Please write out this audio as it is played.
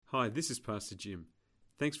Hi, this is Pastor Jim.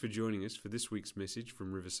 Thanks for joining us for this week's message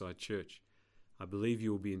from Riverside Church. I believe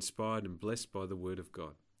you will be inspired and blessed by the Word of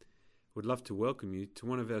God. We'd love to welcome you to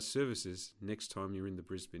one of our services next time you're in the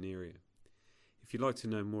Brisbane area. If you'd like to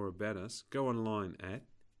know more about us, go online at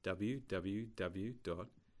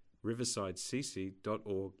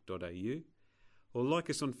www.riversidecc.org.au or like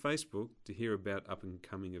us on Facebook to hear about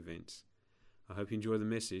up-and-coming events. I hope you enjoy the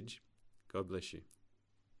message. God bless you.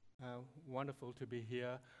 Wonderful to be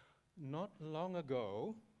here. Not long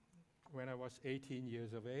ago, when I was 18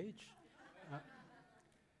 years of age,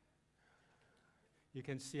 you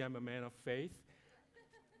can see I'm a man of faith.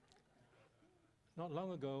 Not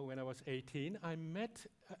long ago, when I was 18, I met,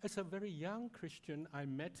 as a very young Christian, I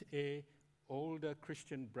met a older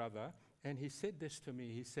Christian brother, and he said this to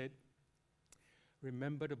me. He said,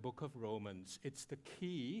 "Remember the book of Romans. It's the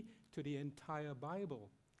key to the entire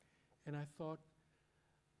Bible." And I thought,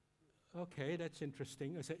 okay, that's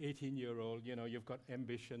interesting. As an 18-year-old, you've got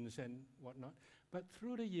ambitions and whatnot. But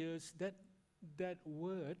through the years, that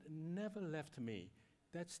word never left me.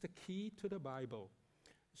 That's the key to the Bible.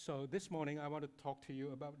 So this morning, I want to talk to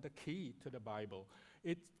you about the key to the Bible.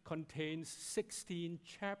 It contains 16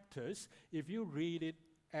 chapters. If you read it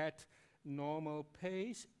at normal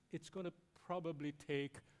pace, it's going to probably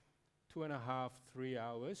take 2.5, 3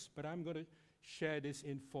 hours. But I'm going to share this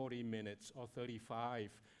in 40 minutes or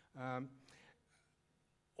 35.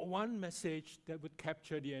 One message that would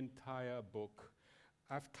capture the entire book.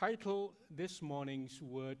 I've titled this morning's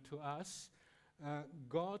word to us,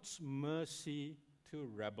 God's Mercy to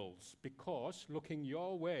Rebels, because looking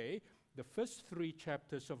your way, the first 3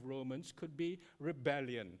 chapters of Romans could be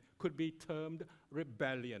rebellion, could be termed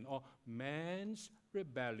rebellion or man's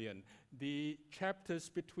rebellion. The chapters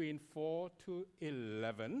between 4 to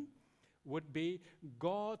 11 would be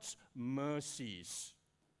God's mercies.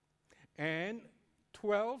 And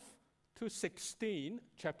 12 to 16,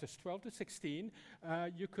 chapters 12 to 16,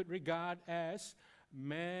 you could regard as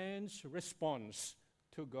man's response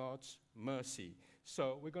to God's mercy.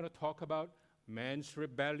 So we're going to talk about man's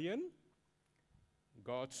rebellion,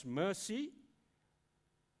 God's mercy,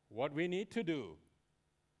 what we need to do.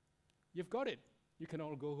 You've got it. You can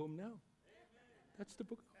all go home now. That's the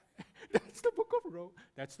book. That's the book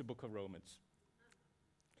of Romans.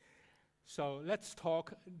 So let's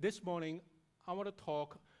talk. This morning, I want to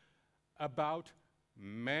talk about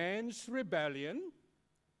man's rebellion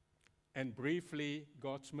and briefly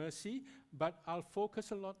God's mercy, but I'll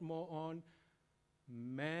focus a lot more on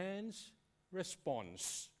man's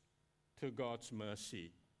response to God's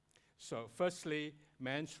mercy. So firstly,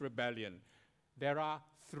 man's rebellion. There are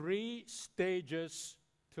 3 stages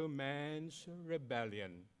to man's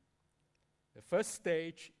rebellion. The first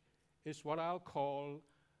stage is what I'll call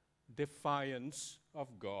defiance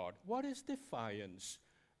of God. What is defiance?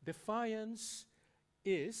 Defiance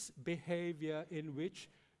is behavior in which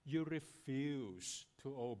you refuse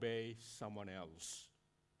to obey someone else.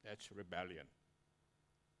 That's rebellion.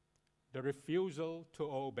 The refusal to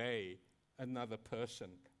obey another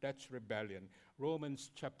person. That's rebellion. Romans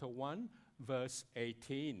chapter 1, verse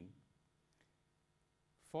 18.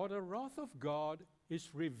 For the wrath of God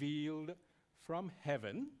is revealed from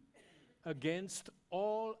heaven against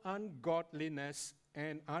all ungodliness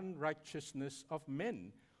and unrighteousness of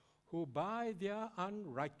men, who by their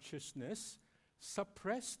unrighteousness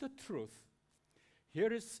suppress the truth.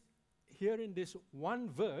 Here in this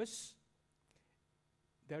one verse,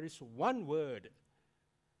 there is one word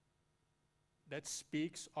that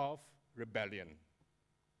speaks of rebellion.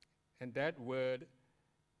 And that word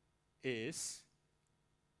is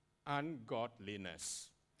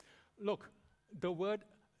ungodliness. Look, the word,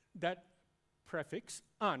 that prefix,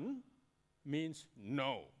 un, means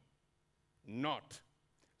no, not.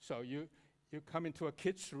 So you come into a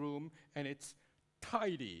kid's room and it's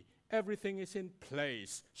tidy. Everything is in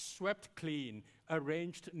place, swept clean,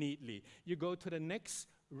 arranged neatly. You go to the next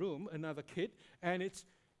room, another kid, and it's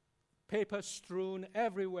paper strewn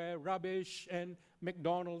everywhere, rubbish and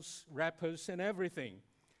McDonald's wrappers and everything.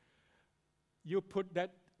 You put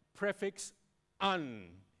that prefix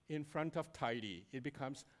un in front of tidy. It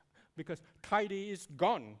becomes, because tidy is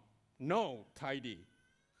gone. No tidy.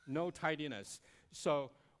 No tidiness.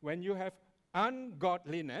 So when you have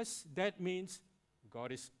ungodliness, that means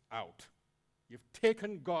God is out. You've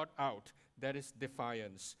taken God out. That is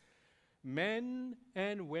defiance. Men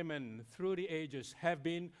and women through the ages have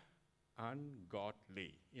been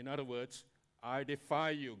ungodly. In other words, I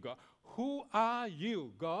defy you, God. Who are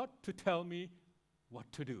you, God, to tell me what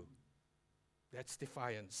to do? That's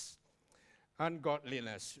defiance.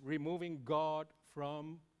 Ungodliness, removing God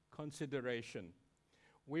from consideration.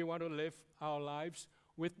 We want to live our lives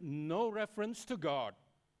with no reference to God.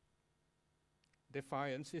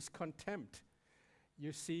 Defiance is contempt.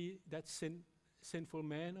 You see that sinful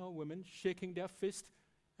man or woman shaking their fist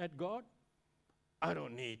at God? I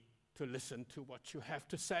don't need to listen to what you have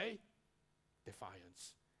to say.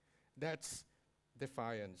 Defiance. That's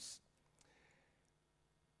defiance.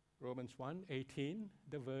 Romans 1:18,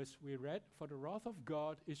 the verse we read, "For the wrath of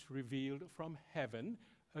God is revealed from heaven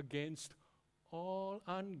against all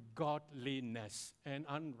ungodliness and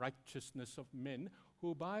unrighteousness of men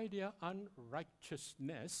who by their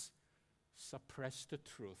unrighteousness suppress the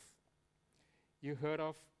truth." You heard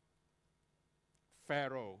of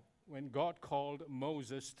Pharaoh when God called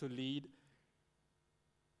Moses to lead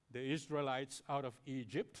the Israelites out of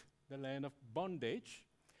Egypt, the land of bondage.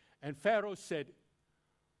 And Pharaoh said,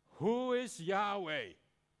 "Who is Yahweh?"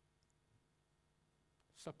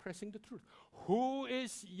 Suppressing the truth. Who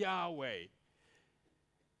is Yahweh?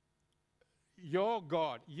 Your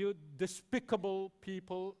God, you despicable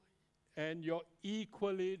people, and your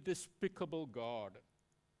equally despicable God.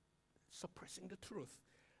 Suppressing the truth.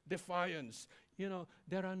 Defiance. You know,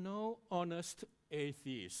 there are no honest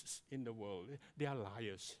atheists in the world. They are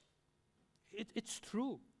liars. It's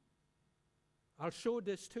true. I'll show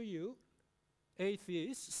this to you.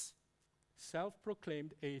 Atheists,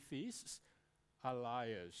 self-proclaimed atheists, are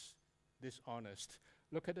liars, dishonest.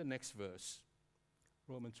 Look at the next verse.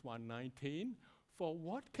 Romans 1:19. "For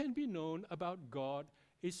what can be known about God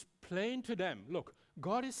is plain to them." Look,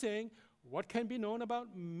 God is saying, what can be known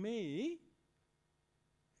about me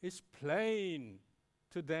is plain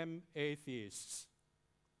to them atheists.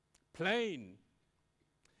 Plain.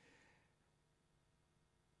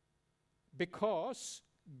 Because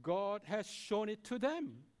God has shown it to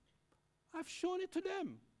them. I've shown it to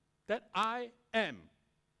them that I am.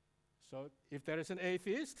 So if there is an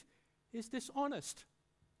atheist, he's dishonest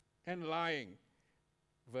and lying.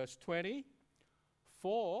 Verse 20,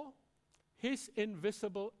 "For his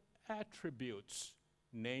invisible attributes,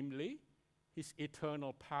 namely his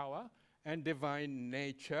eternal power and divine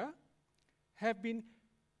nature, have been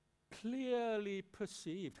clearly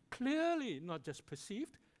perceived." Clearly, not just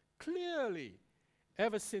perceived, clearly,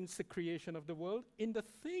 ever since the creation of the world, in the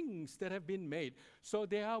things that have been made. So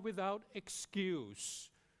they are without excuse.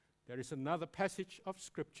 There is another passage of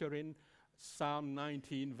Scripture in Psalm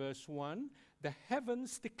 19, verse 1. "The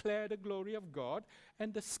heavens declare the glory of God,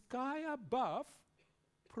 and the sky above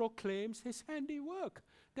proclaims his handiwork."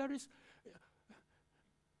 There is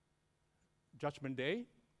Judgment Day.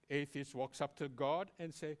 Atheist walks up to God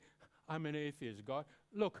and say, "I'm an atheist, God.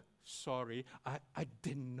 Look, sorry, I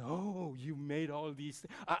didn't know you made all these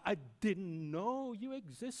things. I didn't know you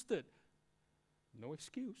existed." No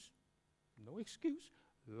excuse. No excuse.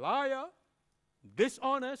 Liar.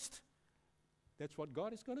 Dishonest. That's what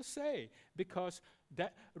God is going to say, because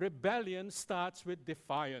that rebellion starts with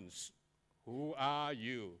defiance. Who are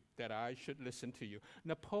you that I should listen to you?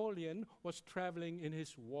 Napoleon was traveling in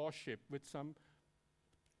his warship with some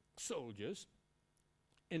soldiers,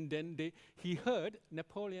 and then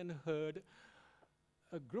Napoleon heard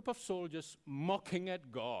a group of soldiers mocking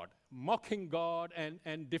at God, mocking God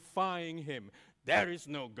and defying him. There is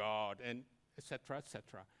no God, and etc.,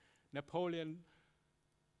 etc. Napoleon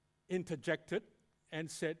interjected and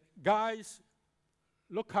said, "Guys,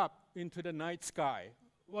 look up into the night sky.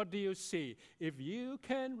 What do you see? If you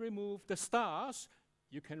can remove the stars,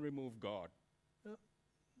 you can remove God."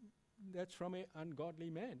 That's from an ungodly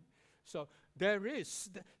man. So there is,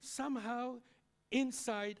 somehow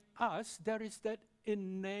inside us, there is that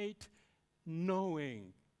innate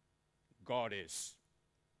knowing God is.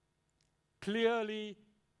 Clearly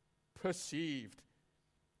perceived.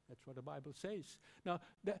 That's what the Bible says. Now,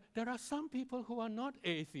 there are some people who are not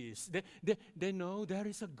atheists. They know there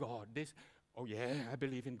is a God. Oh yeah, I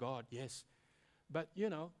believe in God, yes. But,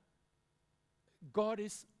 God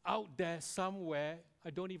is out there somewhere. I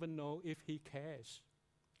don't even know if he cares.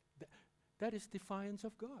 That is defiance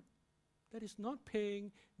of God. That is not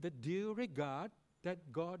paying the due regard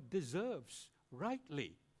that God deserves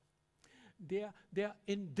rightly. They are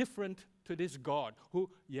indifferent to this God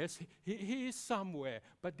who, yes, he is somewhere,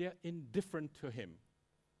 but they are indifferent to him.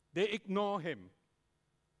 They ignore him.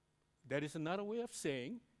 That is another way of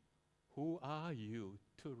saying, who are you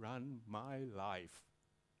to run my life?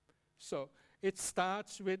 So it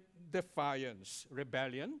starts with defiance,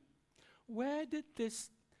 rebellion. Where did this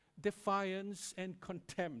defiance and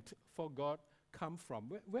contempt for God come from?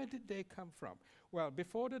 Where did they come from? Well,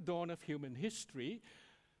 before the dawn of human history,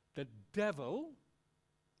 the devil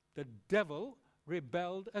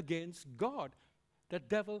rebelled against God. The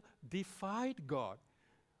devil defied God.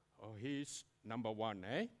 Oh, he's number one,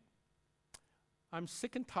 eh? I'm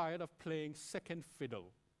sick and tired of playing second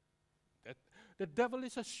fiddle. That the devil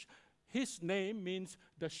is his name means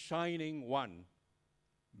the shining one.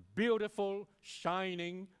 Beautiful,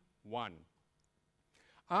 shining one.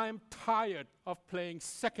 I'm tired of playing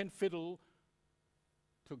second fiddle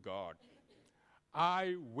to God.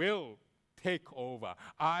 I will take over.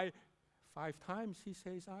 5 times he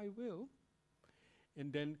says, I will.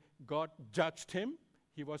 And then God judged him.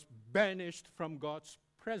 He was banished from God's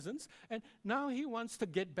presence. And now he wants to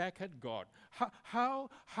get back at God. How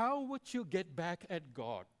would you get back at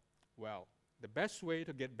God? Well, the best way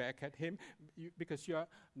to get back at him, because you are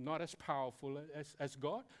not as powerful as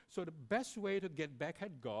God, so the best way to get back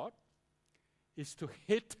at God is to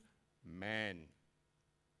hit man,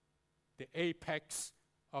 the apex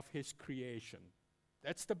of his creation.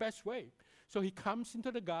 That's the best way. So he comes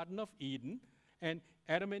into the Garden of Eden, and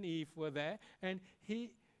Adam and Eve were there, and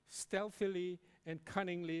he stealthily and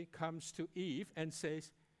cunningly comes to Eve and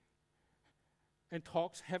says, and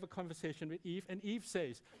talks, have a conversation with Eve, and Eve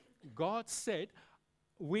says, God said,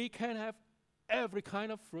 we can have every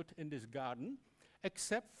kind of fruit in this garden,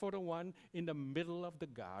 except for the one in the middle of the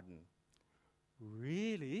garden.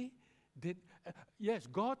 Really? Yes,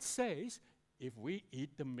 God says, if we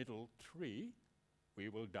eat the middle tree, we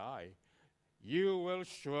will die. You will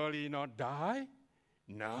surely not die?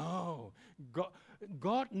 No.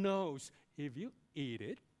 God knows if you eat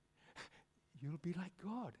it, you'll be like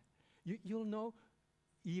God. You'll know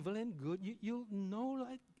evil and good. You'll know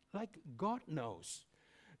like God knows.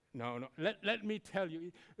 No. Let me tell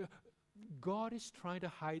you, God is trying to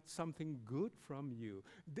hide something good from you.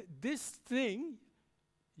 This thing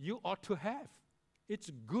you ought to have.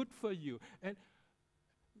 It's good for you. And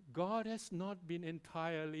God has not been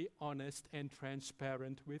entirely honest and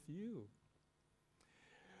transparent with you.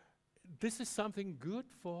 This is something good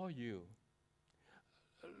for you.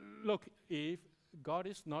 Look, Eve, God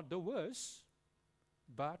is not the worst,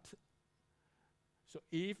 but so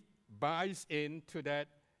Eve buys into that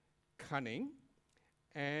cunning,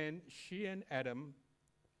 and she and Adam,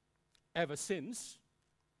 ever since,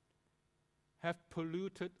 have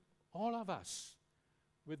polluted all of us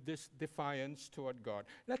with this defiance toward God.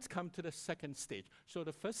 Let's come to the second stage. So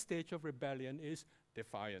the first stage of rebellion is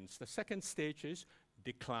defiance. The second stage is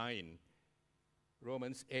decline.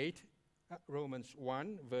 Romans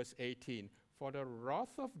 1, verse 18. For the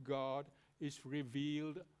wrath of God is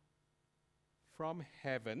revealed from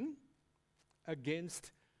heaven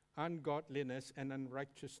against ungodliness and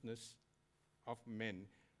unrighteousness of men.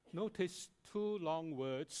 Notice 2 long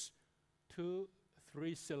words, 2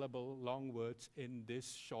 3-syllable long words in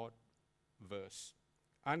this short verse.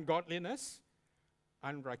 Ungodliness,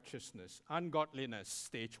 unrighteousness. Ungodliness,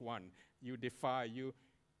 stage 1. You defy, you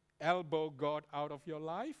elbow God out of your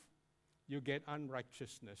life, you get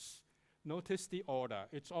unrighteousness. Notice the order.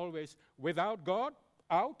 It's always without God,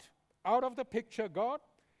 out of the picture, God,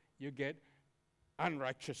 you get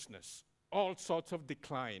unrighteousness. All sorts of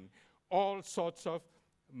decline, all sorts of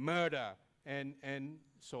murder, and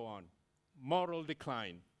so on. Moral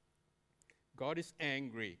decline. God is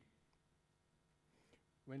angry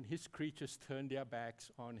when his creatures turn their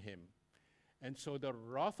backs on him. And so the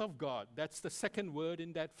wrath of God, that's the second word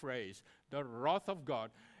in that phrase, the wrath of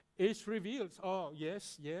God is revealed. Oh,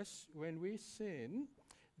 yes, when we sin,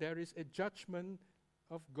 there is a judgment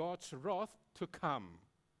of God's wrath to come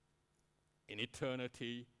in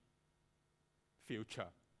eternity future.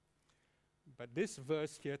 But this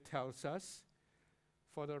verse here tells us,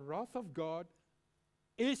 for the wrath of God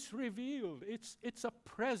is revealed. It's a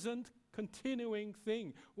present, continuing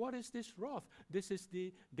thing. What is this wrath? This is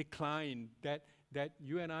the decline that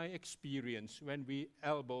you and I experience when we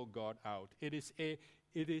elbow God out. It is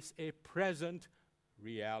a present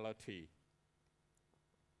reality.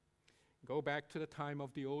 Go back to the time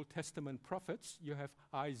of the Old Testament prophets. You have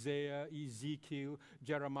Isaiah, Ezekiel,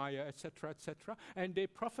 Jeremiah, etc., and they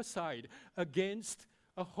prophesied against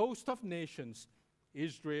a host of nations: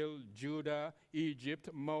 Israel, Judah, Egypt,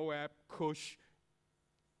 Moab, Cush,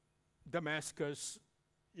 Damascus.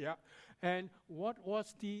 Yeah. And what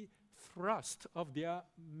was the thrust of their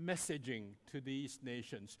messaging to these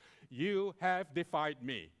nations? You have defied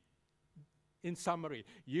me. In summary,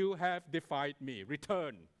 you have defied me.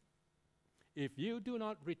 Return. If you do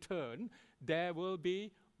not return, there will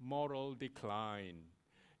be moral decline.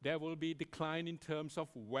 There will be decline in terms of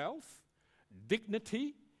wealth,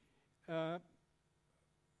 dignity,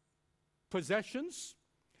 possessions,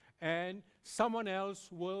 and someone else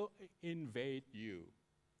will invade you.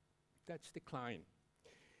 That's decline.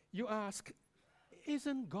 You ask,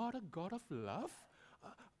 isn't God a God of love?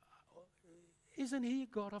 isn't he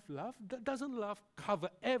God of love? Doesn't love cover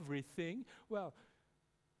everything? Well,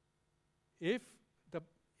 if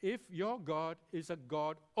your God is a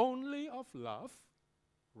God only of love,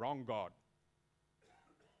 wrong God.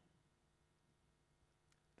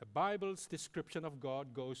 The Bible's description of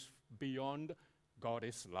God goes beyond God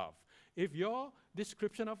is love. If your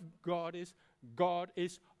description of God is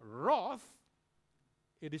wrath,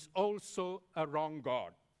 it is also a wrong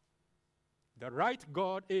God. The right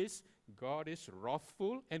God is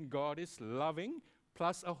wrathful and God is loving,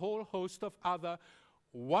 plus a whole host of other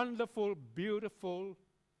wonderful, beautiful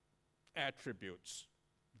attributes.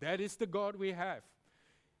 That is the God we have.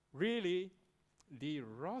 Really, the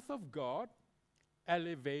wrath of God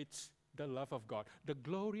elevates the love of God. The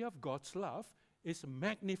glory of God's love is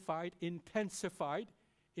magnified, intensified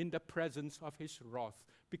in the presence of his wrath,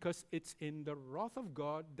 because it's in the wrath of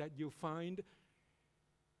God that you find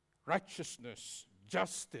righteousness,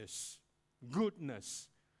 justice, goodness,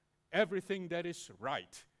 everything that is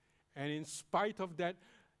right. And in spite of that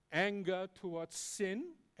anger towards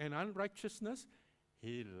sin and unrighteousness,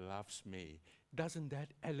 he loves me. Doesn't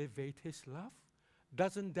that elevate his love?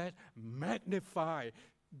 Doesn't that magnify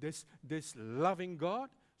this loving God?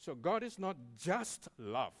 So God is not just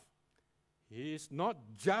love. He is not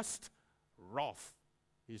just wrath.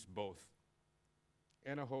 He's both.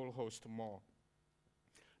 And a whole host more.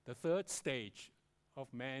 The third stage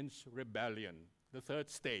of man's rebellion, the third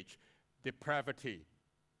stage, depravity.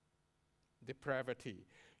 Depravity.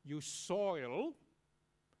 You soil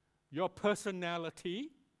your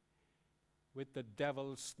personality with the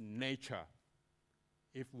devil's nature.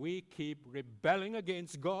 If we keep rebelling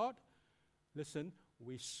against God, listen,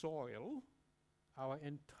 we soil our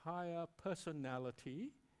entire personality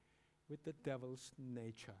with the devil's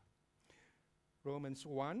nature. Romans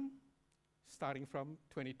 1, starting from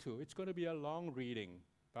 22. It's going to be a long reading,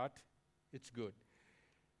 but it's good.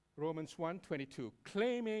 Romans 1:22.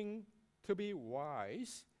 Claiming to be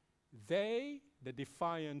wise, they, the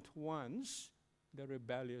defiant ones, the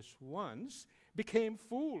rebellious ones, became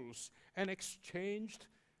fools and exchanged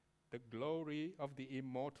the glory of the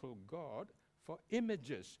immortal God for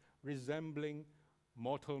images resembling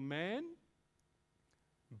mortal man,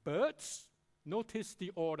 birds. Notice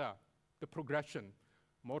the order, the progression.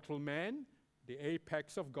 Mortal man, the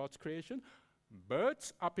apex of God's creation.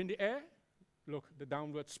 Birds up in the air. Look, the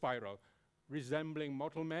downward spiral. Resembling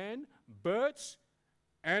mortal man, birds,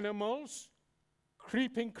 animals,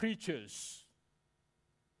 creeping creatures.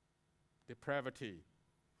 Depravity.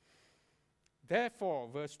 Therefore,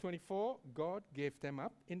 verse 24, God gave them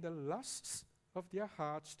up in the lusts of their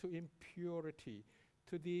hearts to impurity,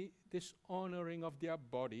 to the dishonoring of their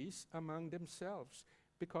bodies among themselves,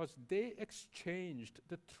 because they exchanged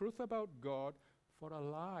the truth about God for a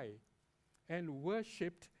lie, and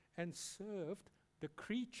worshipped and served the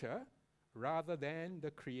creature rather than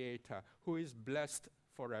the Creator, who is blessed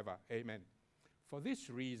forever. Amen. For this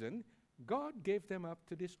reason, God gave them up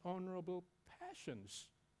to dishonorable passions.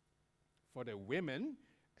 For the women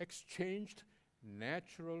exchanged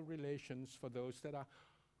natural relations for those that are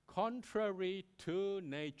contrary to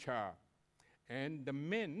nature. And the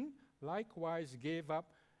men likewise gave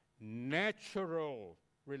up natural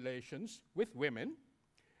relations with women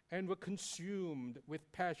and were consumed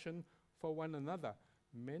with passion for one another,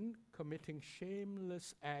 men committing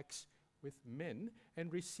shameless acts with men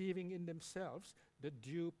and receiving in themselves the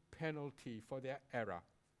due penalty for their error.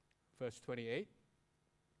 Verse 28,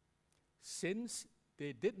 since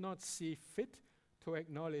they did not see fit to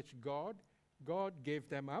acknowledge God, God gave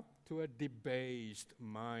them up to a debased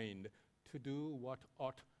mind to do what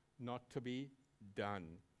ought not to be done.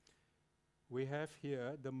 We have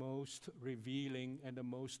here the most revealing and the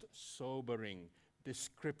most sobering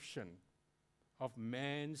description of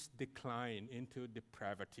man's decline into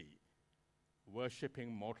depravity.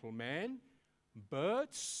 Worshipping mortal man,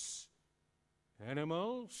 birds,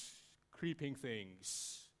 animals, creeping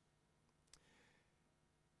things.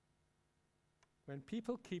 When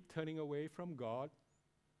people keep turning away from God,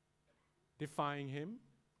 defying him,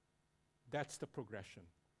 that's the progression.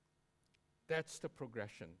 That's the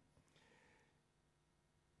progression.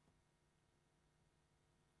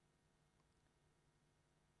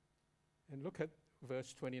 And look at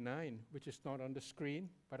verse 29, which is not on the screen,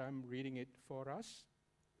 but I'm reading it for us.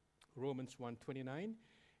 Romans 1:29.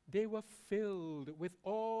 They were filled with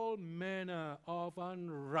all manner of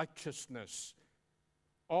unrighteousness.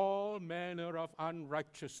 All manner of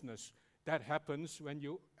unrighteousness. That happens when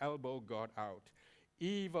you elbow God out.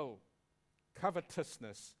 Evil,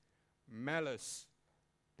 covetousness, malice.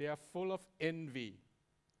 They are full of envy,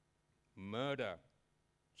 murder,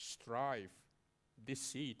 strife,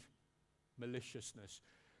 deceit, maliciousness.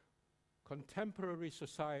 Contemporary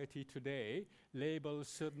society today labels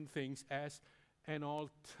certain things as an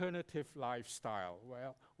alternative lifestyle.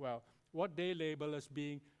 Well, what they label as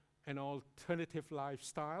being an alternative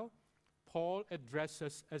lifestyle, Paul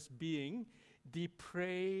addresses as being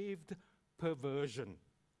depraved perversion,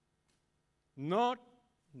 not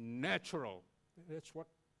natural. That's what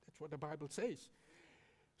the Bible says.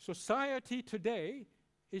 Society today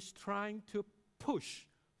is trying to push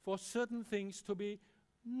for certain things to be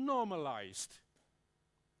normalized,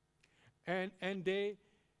 and they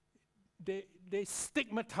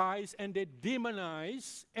stigmatize and they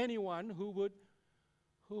demonize anyone who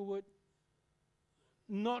would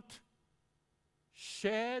not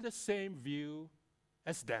share the same view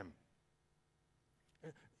as them.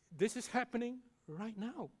 This is happening right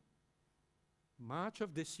now. March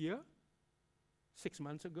of this year, 6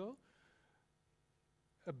 months ago,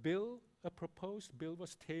 a proposed bill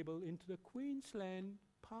was tabled into the Queensland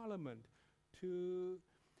Parliament to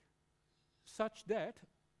such that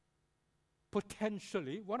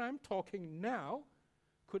potentially what I'm talking now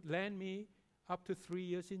could land me up to 3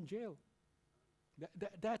 years in jail.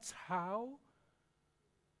 That's how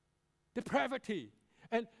depravity.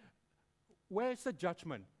 And where's the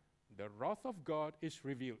judgment? The wrath of God is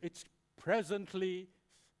revealed. It's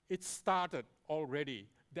started already.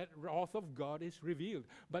 That wrath of God is revealed.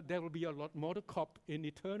 But there will be a lot more to cop in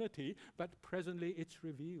eternity, but presently it's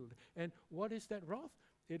revealed. And what is that wrath?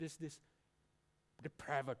 It is this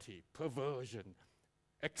depravity, perversion,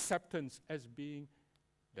 acceptance as being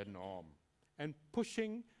the norm, and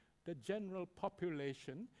pushing the general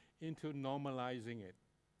population into normalizing it.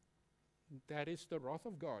 That is the wrath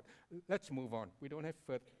of God. Let's move on. We don't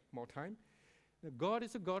have more time. God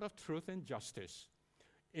is a God of truth and justice.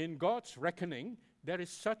 In God's reckoning, there is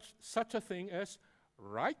such a thing as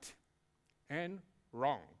right and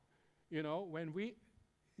wrong. You know,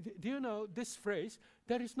 do you know this phrase?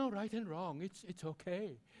 There is no right and wrong. It's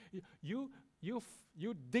okay. You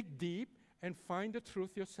dig deep and find the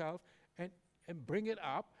truth yourself and bring it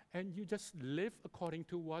up, and you just live according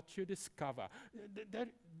to what you discover.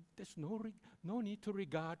 There's no need to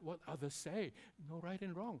regard what others say. No right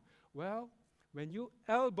and wrong. Well, when you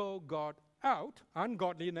elbow God out,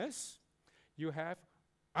 ungodliness, you have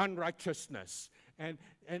unrighteousness. And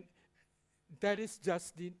that is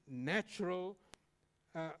just the natural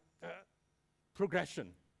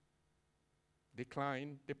progression.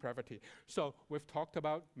 Decline, depravity. So we've talked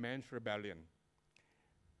about man's rebellion.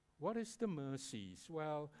 What is the mercies?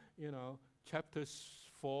 Well,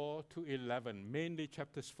 chapters 4 to 11, mainly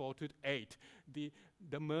chapters 4 to 8,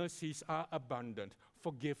 the mercies are abundant.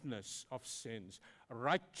 Forgiveness of sins,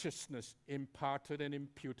 righteousness imparted and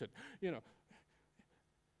imputed. The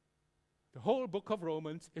whole book of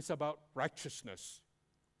Romans is about righteousness,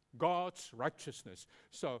 God's righteousness.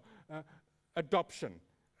 So, adoption,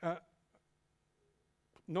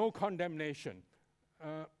 no condemnation,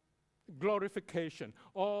 glorification,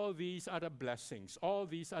 all these are the blessings, all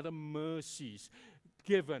these are the mercies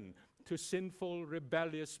given to sinful,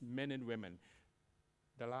 rebellious men and women.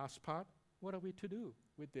 The last part, what are we to do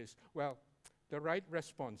with this? Well, the right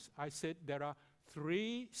response. I said there are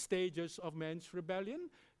 3 stages of man's rebellion.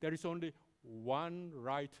 There is only one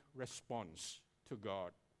right response to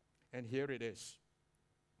God. And here it is.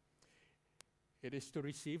 It is to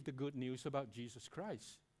receive the good news about Jesus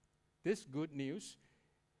Christ. This good news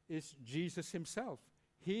is Jesus himself.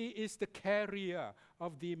 He is the carrier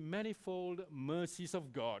of the manifold mercies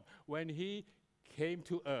of God. When he came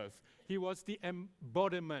to earth, he was the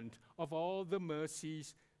embodiment of all the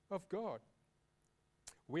mercies of God.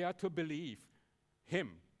 We are to believe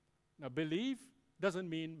him. Now, believe doesn't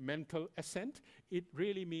mean mental assent. It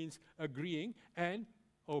really means agreeing and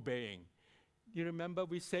obeying. You remember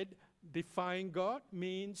we said defying God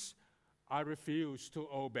means I refuse to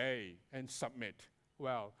obey and submit.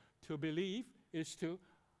 Well, to believe is to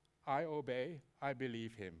I obey, I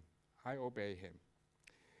believe him. I obey him.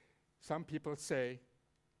 Some people say,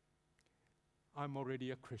 I'm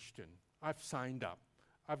already a Christian. I've signed up.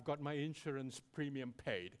 I've got my insurance premium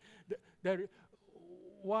paid.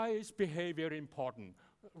 Why is behavior important?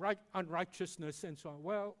 Unrighteousness and so on.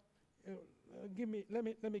 Well,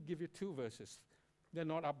 let me give you 2 verses. They're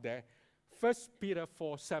not up there. 1 Peter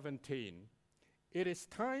 4:17. It is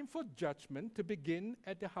time for judgment to begin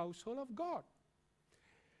at the household of God.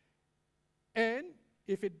 And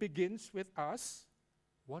if it begins with us,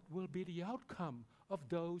 what will be the outcome of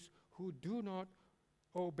those who do not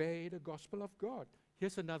obey the gospel of God?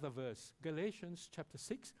 Here's another verse, Galatians chapter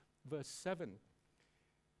 6, verse 7.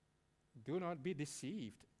 Do not be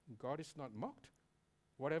deceived. God is not mocked.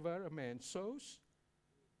 Whatever a man sows,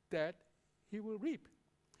 that he will reap.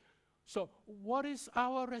 So what is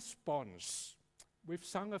our response? We've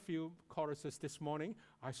sung a few choruses this morning.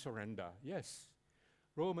 I surrender. Yes.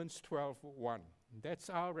 Romans 12:1. That's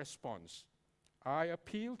our response. I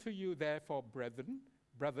appeal to you, therefore,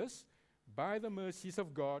 brothers, by the mercies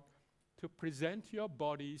of God, to present your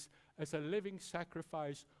bodies as a living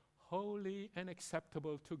sacrifice, holy and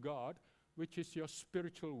acceptable to God, which is your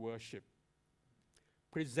spiritual worship.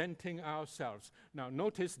 Presenting ourselves. Now,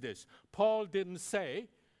 notice this. Paul didn't say,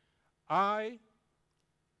 I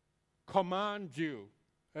command you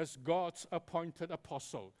as God's appointed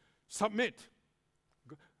apostle, submit.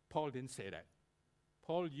 Paul didn't say that.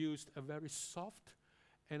 Paul used a very soft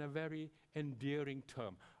and a very endearing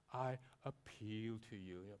term. I appeal to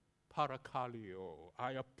you. Parakaleo.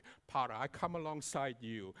 I come alongside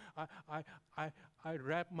you. I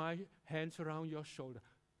wrap my hands around your shoulder.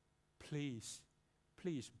 Please,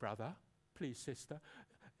 brother, please, sister.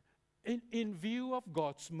 In view of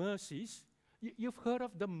God's mercies, you've heard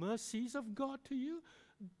of the mercies of God to you?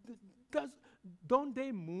 Don't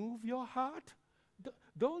they move your heart?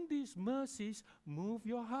 Don't these mercies move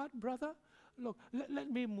your heart, brother? Look, let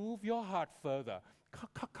me move your heart further.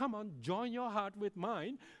 Come on, join your heart with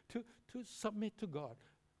mine to submit to God.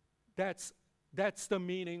 That's the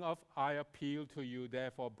meaning of I appeal to you,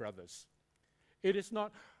 therefore, brothers. It is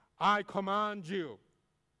not I command you,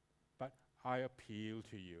 but I appeal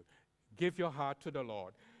to you. Give your heart to the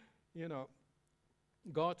Lord. You know,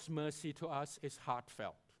 God's mercy to us is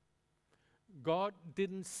heartfelt. God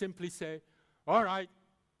didn't simply say, all right,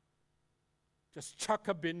 just chuck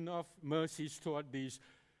a bin of mercies toward these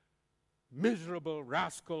miserable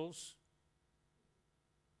rascals.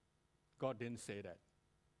 God didn't say that.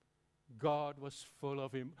 God was full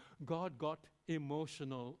of him. God got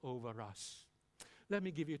emotional over us. Let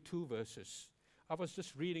me give you 2 verses. I was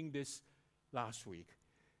just reading this last week.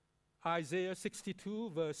 Isaiah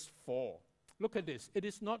 62, verse 4. Look at this. It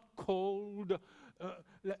is not cold.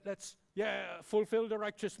 Let's fulfill the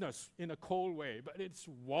righteousness in a cold way, but it's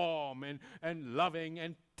warm and loving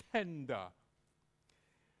and tender.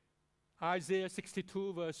 Isaiah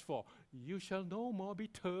 62, verse 4. You shall no more be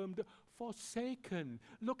termed forsaken.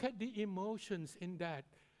 Look at the emotions in that.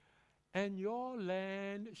 And your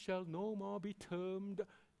land shall no more be termed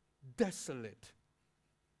desolate,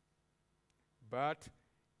 but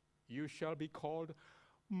you shall be called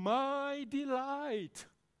my delight.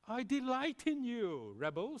 I delight in you,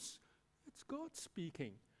 rebels. It's God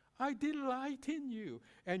speaking. I delight in you.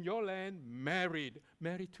 And your land married.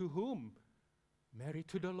 Married to whom? Married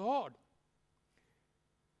to the Lord.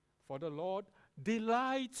 For the Lord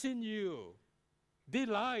delights in you.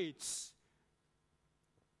 Delights.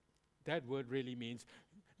 That word really means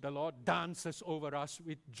the Lord dances over us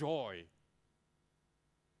with joy.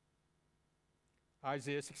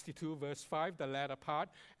 Isaiah 62, verse 5, the latter part.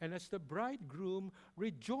 And as the bridegroom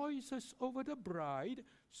rejoices over the bride,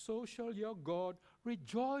 so shall your God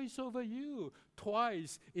rejoice over you.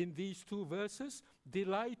 Twice in these 2 verses,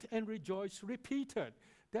 delight and rejoice repeated.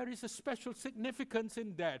 There is a special significance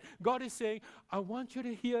in that. God is saying, I want you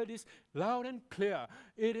to hear this loud and clear.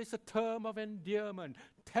 It is a term of endearment,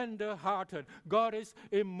 tender-hearted. God is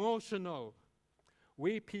emotional.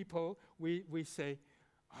 We people, we say,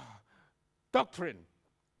 doctrine.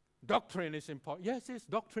 Doctrine is important. Yes,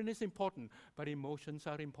 doctrine is important, but emotions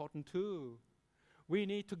are important too. We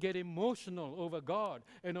need to get emotional over God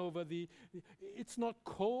and over it's not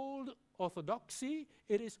cold orthodoxy,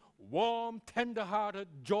 it is warm, tender-hearted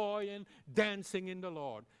joy and dancing in the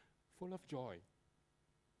Lord, full of joy.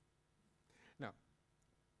 Now,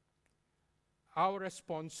 our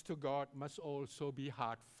response to God must also be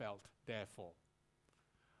heartfelt, therefore.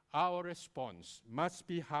 Our response must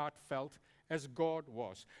be heartfelt as God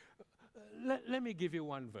was. Let me give you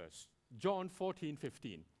one verse. John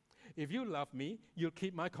 14:15. If you love me, you'll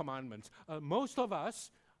keep my commandments. Most of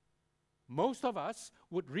us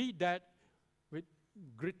would read that with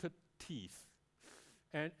gritted teeth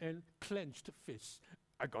and clenched fists.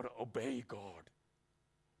 I got to obey God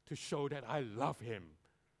to show that I love him.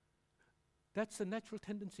 That's a natural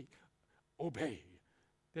tendency. Obey.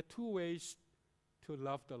 There are 2 ways to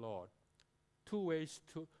love the Lord. 2 ways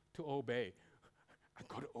to obey. I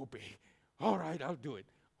got to obey. All right, I'll do it.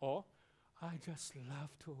 Or, I just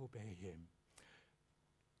love to obey him.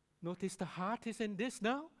 Notice the heart is in this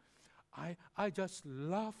now. I just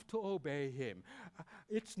love to obey him.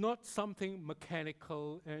 It's not something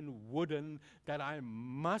mechanical and wooden that I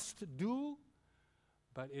must do,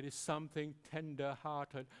 but it is something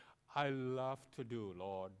tender-hearted I love to do,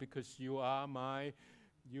 Lord, because you are my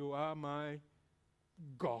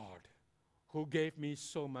God who gave me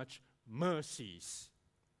so much mercies.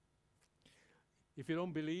 If you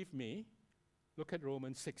don't believe me, look at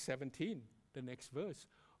Romans 6:17, the next verse.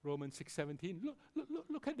 Romans 6:17.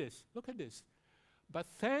 Look at this. Look at this. But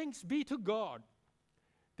thanks be to God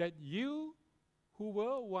that you who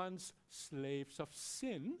were once slaves of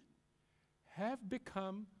sin have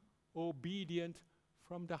become obedient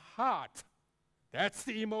from the heart. That's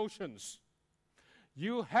the emotions.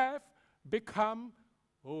 You have become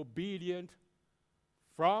obedient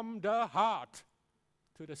from the heart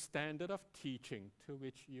to the standard of teaching to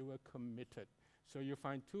which you were committed. So you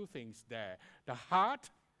find two things there, the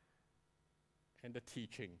heart and the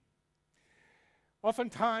teaching.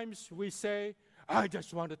 Oftentimes we say, I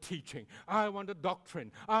just want the teaching. I want the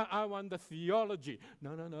doctrine. I want the theology.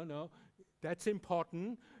 No. That's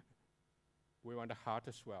important. We want the heart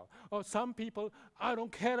as well. Or some people, I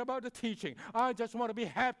don't care about the teaching. I just want to be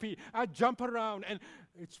happy. I jump around and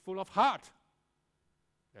it's full of heart.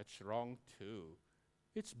 That's wrong too.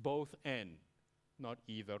 It's both and, not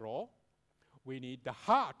either or. We need the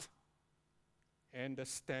heart and the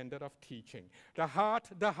standard of teaching. The heart,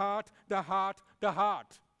 the heart, the heart, the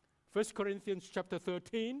heart. 1 Corinthians chapter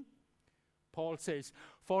 13, Paul says,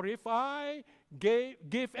 for if I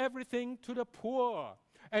give everything to the poor,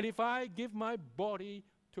 and if I give my body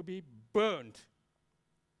to be burnt,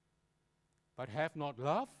 but have not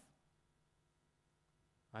love,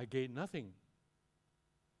 I gain nothing.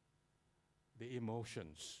 The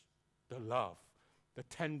emotions, the love, the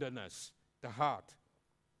tenderness, the heart.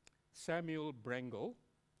 Samuel Brengle,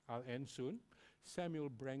 I'll end soon.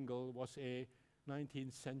 Samuel Brengle was a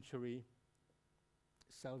 19th century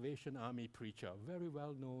Salvation Army preacher, very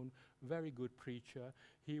well known, very good preacher.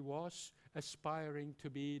 He was aspiring to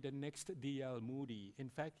be the next D.L. Moody. In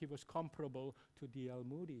fact, he was comparable to D.L.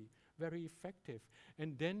 Moody, very effective.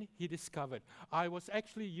 And then he discovered, I was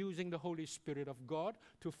actually using the Holy Spirit of God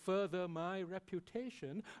to further my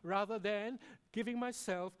reputation rather than giving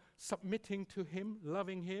myself, submitting to Him,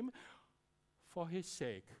 loving Him for His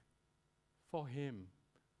sake, for Him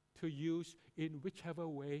to use in whichever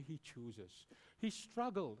way He chooses. He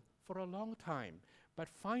struggled for a long time, but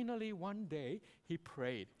finally one day he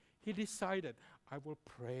prayed. He decided, I will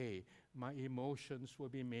pray, my emotions will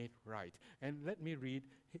be made right. And let me read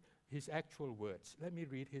his actual words. Let me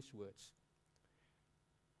read his words.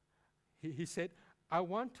 He said, I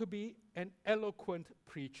want to be an eloquent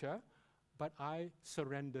preacher, but I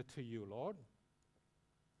surrender to you, Lord.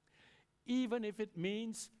 Even if it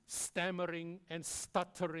means stammering and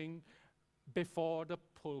stuttering before the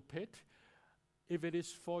pulpit, if it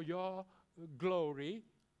is for your glory,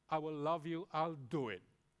 I will love you, I'll do it.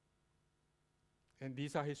 And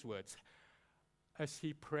these are his words. As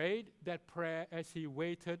he prayed that prayer, as he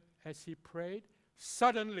waited, as he prayed,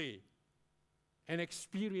 suddenly an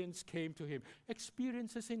experience came to him.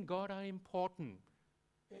 Experiences in God are important.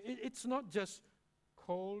 It's not just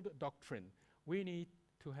cold doctrine. We need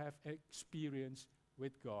to have experience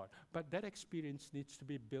with God. But that experience needs to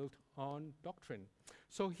be built on doctrine.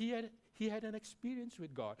 So he had an experience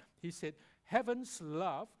with God. He said, heaven's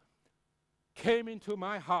love came into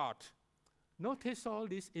my heart. Notice all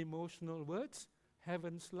these emotional words.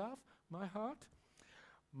 Heaven's love, my heart.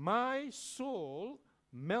 My soul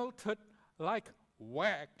melted like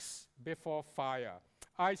wax before fire.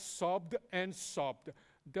 I sobbed and sobbed.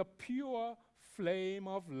 The pure flame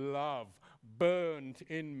of love burned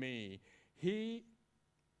in me.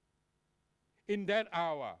 In that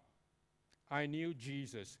hour, I knew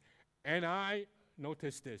Jesus. And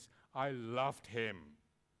notice this, I loved Him.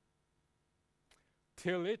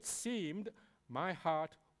 Till it seemed my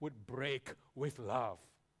heart would break with love.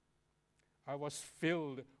 I was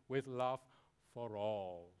filled with love for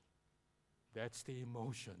all. That's the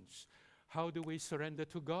emotions. How do we surrender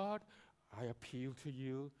to God? I appeal to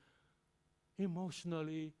you.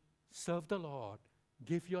 Emotionally, serve the Lord.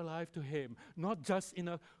 Give your life to Him. Not just in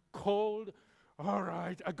a cold, all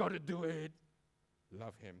right, I got to do it.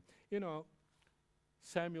 Love Him. You know,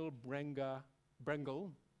 Samuel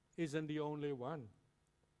Brengle isn't the only one.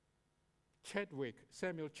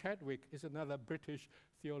 Samuel Chadwick is another British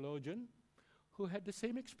theologian who had the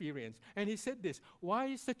same experience. And he said this, why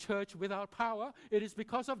is the church without power? It is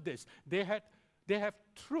because of this. They have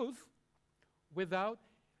truth without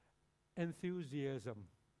enthusiasm.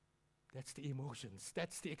 That's the emotions.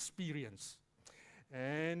 That's the experience.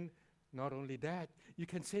 And not only that, you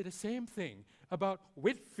can say the same thing about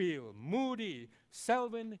Whitfield, Moody,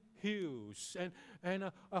 Selwyn Hughes,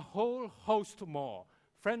 and a whole host more.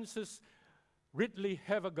 Francis Ridley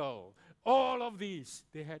Havergal. All of these,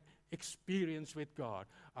 they had experience with God.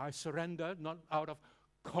 I surrendered not out of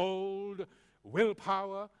cold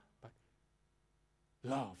willpower, but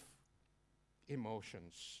love,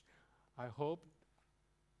 emotions. I hope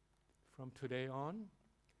from today on,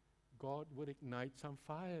 God would ignite some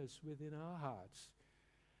fires within our hearts.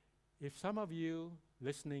 If some of you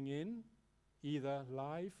listening in, either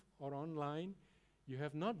live or online, you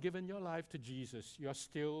have not given your life to Jesus, you are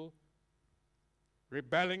still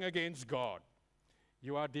rebelling against God.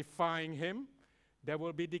 You are defying Him. There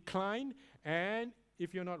will be decline, and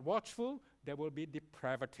if you're not watchful, there will be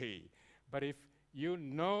depravity. But if you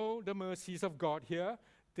know the mercies of God here,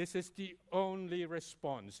 this is the only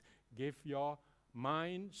response. Give your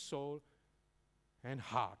mind, soul, and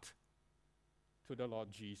heart to the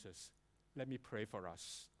Lord Jesus. Let me pray for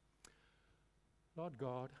us. Lord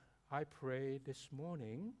God, I pray this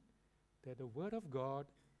morning that the Word of God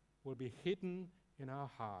will be hidden in our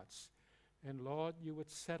hearts. And Lord, you would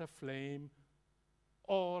set aflame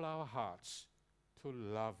all our hearts to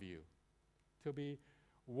love you, to be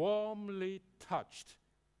warmly touched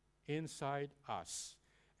inside us.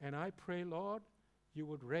 And I pray, Lord, you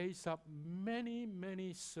would raise up many,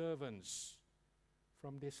 many servants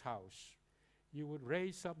from this house. You would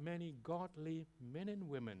raise up many godly men and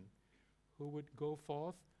women who would go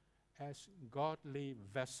forth as godly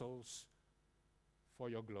vessels for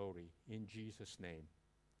your glory. In Jesus' name,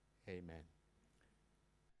 amen.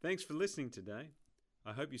 Thanks for listening today.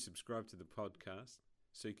 I hope you subscribe to the podcast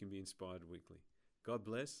so you can be inspired weekly. God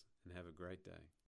bless and have a great day.